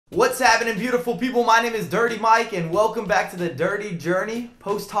What's happening, beautiful people? My name is Dirty Mike, and welcome back to the Dirty Journey.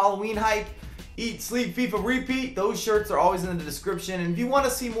 Post-Halloween hype, eat, sleep, FIFA, repeat. Those shirts are always in the description. And if you want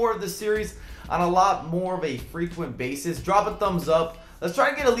to see more of this series on a lot more of a frequent basis, drop a thumbs up. Let's try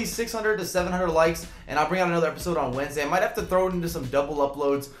and get at least 600 to 700 likes, and I'll bring out another episode on Wednesday. I might have to throw it into some double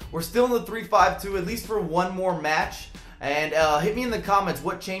uploads. We're still in the 3-5-2, at least for one more match. And hit me in the comments,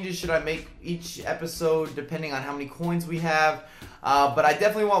 what changes should I make each episode depending on how many coins we have. But I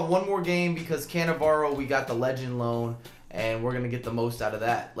definitely want one more game because Cannavaro, we got the legend loan, and we're going to get the most out of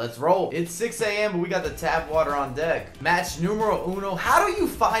that. Let's roll. It's 6 a.m., but we got the tap water on deck. Match numero uno. How do you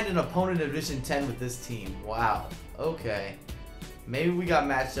find an opponent in Division 10 with this team? Wow. Okay. Maybe we got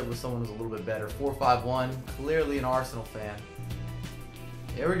matched up with someone who's a little bit better. 4-5-1. Clearly an Arsenal fan.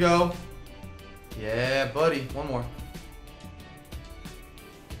 Here we go. Yeah, buddy. One more.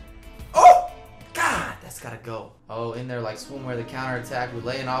 Oh! God, that's got to go. Oh, in there like swimwear, the counter attack. We're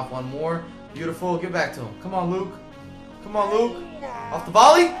laying off one more. Beautiful. Get back to him. Come on, Luke. Come on, Luke. Off the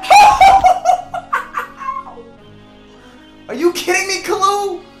volley. Are you kidding me,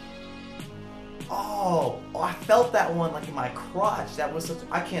 Kalu? Oh, I felt that one like in my crotch. That was such.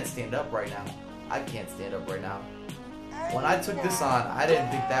 I can't stand up right now. I can't stand up right now. When I took this on, I didn't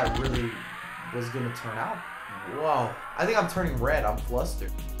think that really was going to turn out. Whoa. I think I'm turning red. I'm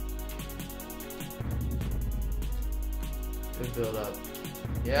flustered. Good build up.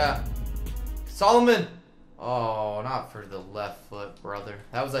 Yeah. Solomon. Oh, not for the left foot, brother.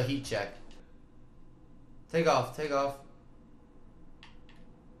 That was a heat check. Take off. Take off.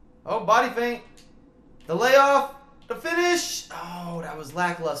 Oh, body feint. The layoff. The finish. Oh, that was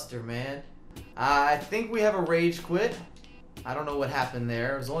lackluster, man. I think we have a rage quit. I don't know what happened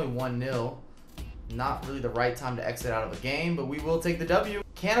there. It was only 1-0. Not really the right time to exit out of a game, but we will take the W.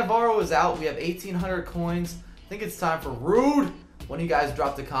 Cannavaro is out. We have 1,800 coins. I think it's time for Rude. One of you guys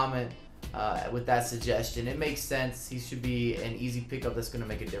dropped a comment with that suggestion. It makes sense. He should be an easy pickup that's going to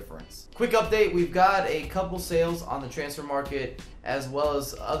make a difference. Quick update. We've got a couple sales on the transfer market as well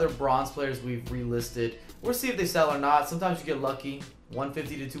as other bronze players we've relisted. We'll see if they sell or not. Sometimes you get lucky.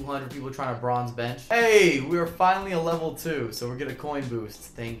 150 to 200 people trying to bronze bench. Hey, we are finally a level 2, so we're getting a coin boost.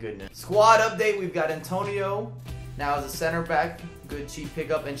 Thank goodness. Squad update. We've got Antonio now as a center back. Good cheap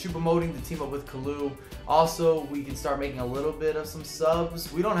pickup, and Choupo-Moting to team up with Kalu. Also, we can start making a little bit of some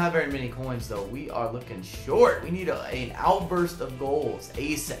subs. We don't have very many coins though. We are looking short. We need an outburst of goals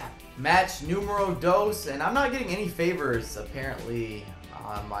ASAP. Match numero dos, and I'm not getting any favors apparently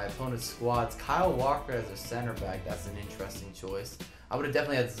on my opponent's squads. Kyle Walker as a center back. That's an interesting choice. I would have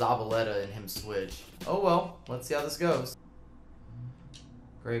definitely had Zabaleta and him switch. Oh well, let's see how this goes.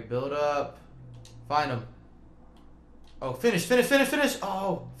 Great build up. Find him. Oh, finish, finish, finish, finish.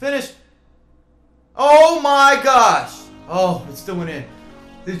 Oh, finish. Oh my gosh. Oh, it still went in.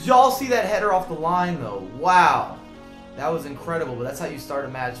 Did y'all see that header off the line though? Wow. That was incredible, but that's how you start a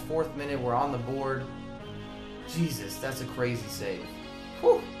match. 4th minute, we're on the board. Jesus, that's a crazy save.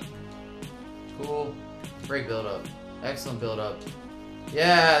 Whew. Cool. Great build up. Excellent build up.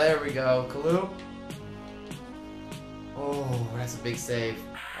 Yeah, there we go. Kalu. Oh, that's a big save.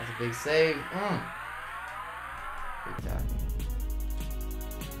 That's a big save. Big tackle.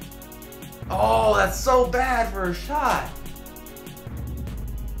 Oh, that's so bad for a shot.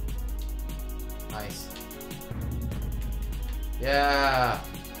 Nice. Yeah.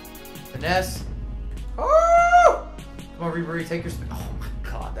 Finesse. Oh! Come on, Ribery, take your spin. Oh my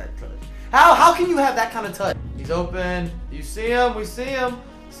god, that touch. How can you have that kind of touch? He's open. You see him? We see him.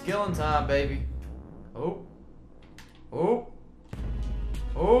 Skilling time, baby. Oh. Oh.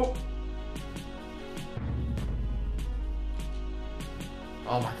 Oh.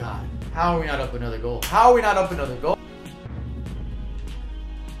 Oh my god. How are we not up another goal? How are we not up another goal?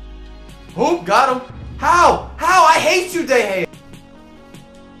 Who got him? How? How? I hate you, De Gea.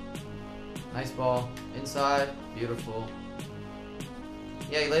 Nice ball. Inside. Beautiful.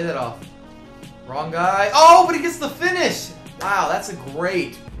 Yeah, he laid that off. Wrong guy. Oh, but he gets the finish. Wow, that's a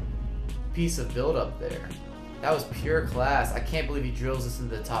great piece of build-up there. That was pure class. I can't believe he drills this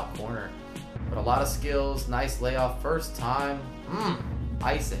into the top corner. But a lot of skills. Nice layoff. First time.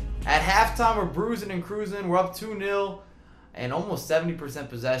 Icing. At halftime, we're bruising and cruising. We're up 2-0 and almost 70%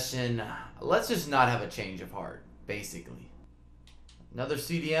 possession. Let's just not have a change of heart, basically. Another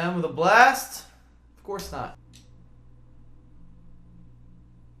CDM with a blast? Of course not.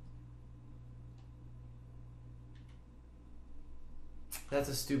 That's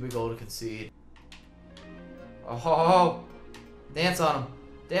a stupid goal to concede. Oh, dance on him.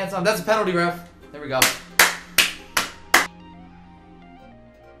 Dance on him. That's a penalty, ref. There we go.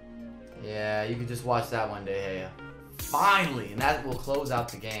 Yeah, you can just watch that one day, hey. Finally, and that will close out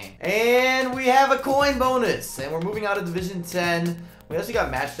the game. And we have a coin bonus, and we're moving out of Division 10. We actually got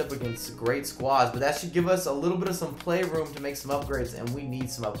matched up against great squads, but that should give us a little bit of some playroom to make some upgrades, and we need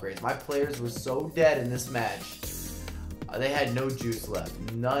some upgrades. My players were so dead in this match. They had no juice left,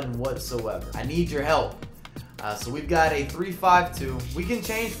 none whatsoever. I need your help. So we've got a 3-5-2. We can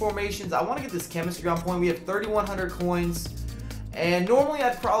change formations. I want to get this chemistry on point. We have 3,100 coins, and normally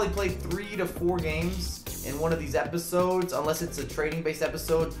I'd probably play 3 to 4 games in one of these episodes, unless it's a trading based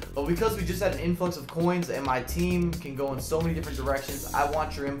episode. But because we just had an influx of coins and my team can go in so many different directions, I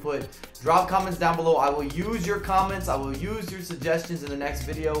want your input. Drop comments down below. I will use your comments, I will use your suggestions in the next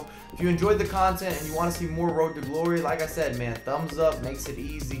video. If you enjoyed the content and you want to see more Road to Glory, like I said, man, thumbs up makes it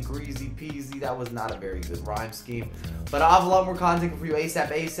easy, greasy peasy. That was not a very good rhyme scheme, but I'll have a lot more content for you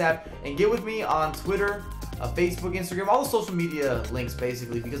ASAP. And get with me on Twitter, Facebook, Instagram, all the social media links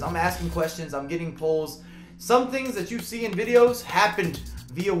basically, because I'm asking questions, I'm getting polls. Some things that you see in videos happened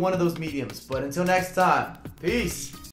via one of those mediums. But until next time, peace.